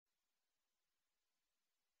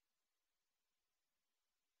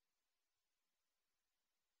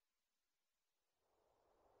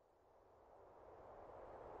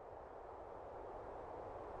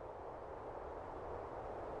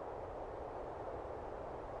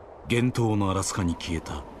厳冬のアラスカに消え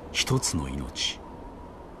た一つの命。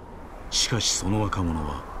しかしその若者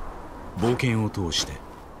は冒険を通して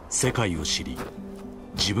世界を知り、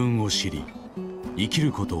自分を知り、生き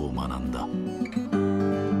ることを学んだ。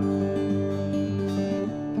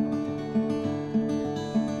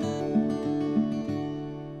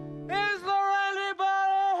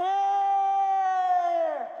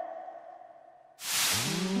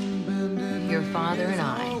Your father and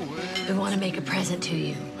I, we want to make a present to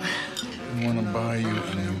you. We want to buy you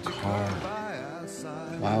a new car.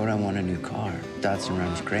 Why would I want a new car? Datsun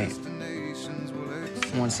runs great.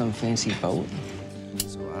 You want some fancy boat?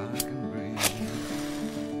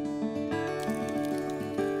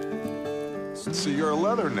 So you're a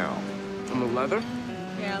leather now. I'm a leather?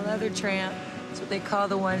 Yeah, leather tramp. That's what they call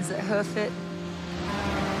the ones that hoof it.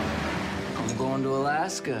 I'm going to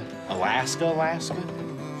Alaska. Alaska?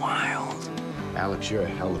 Wild. Alex, you're a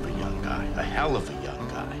hell of a young guy. A hell of a young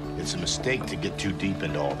guy. It's a mistake to get too deep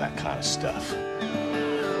into all that kind of stuff.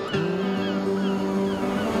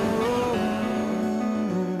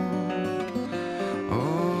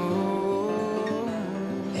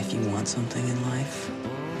 If you want something in life,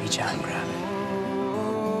 reach out and grab it.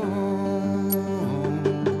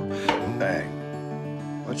 Hey,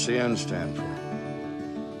 what's the N stand for?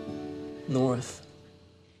 North.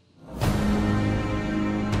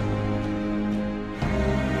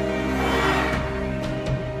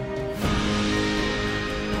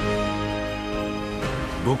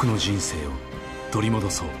 僕の人生を取り戻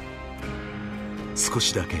そう。少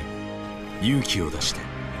しだけ勇気を出して。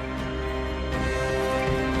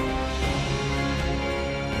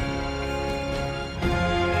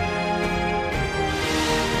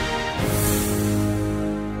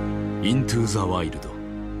イントゥ・ザ・ワイルド。